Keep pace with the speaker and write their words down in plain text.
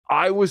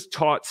I was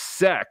taught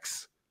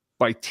sex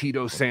by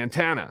Tito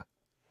Santana.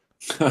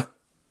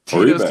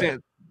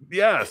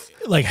 Yes.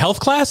 Like health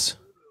class?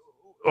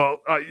 Well,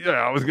 yeah,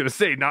 I was going to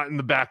say not in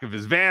the back of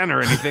his van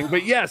or anything,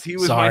 but yes, he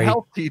was my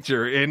health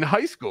teacher in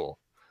high school.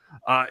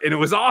 And it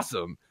was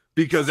awesome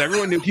because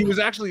everyone knew he was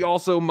actually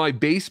also my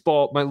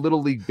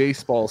little league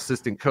baseball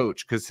assistant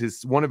coach.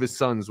 Cause one of his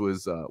sons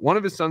was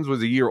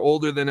a year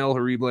older than El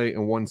Horrible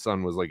and one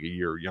son was like a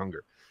year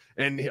younger.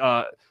 And,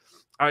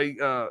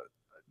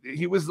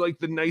 he was like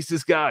the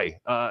nicest guy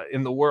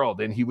in the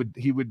world, and he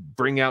would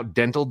bring out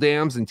dental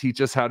dams and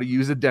teach us how to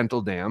use a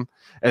dental dam.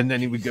 And then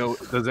he would go,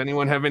 "Does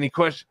anyone have any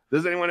questions?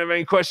 Does anyone have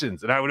any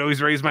questions?" And I would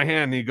always raise my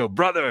hand, and he'd go,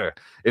 "Brother,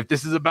 if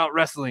this is about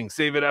wrestling,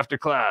 save it after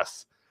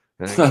class."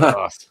 And I go,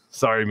 "Oh,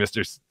 sorry,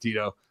 Mr.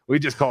 Tito." We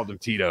just called him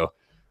Tito.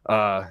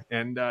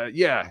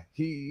 Yeah,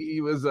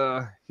 he was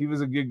a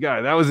good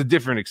guy. That was a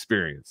different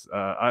experience.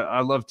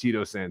 I love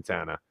Tito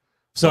Santana.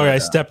 Sorry, I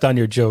stepped on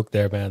your joke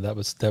there, man. That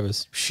was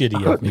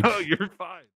shitty of me. No, you're fine.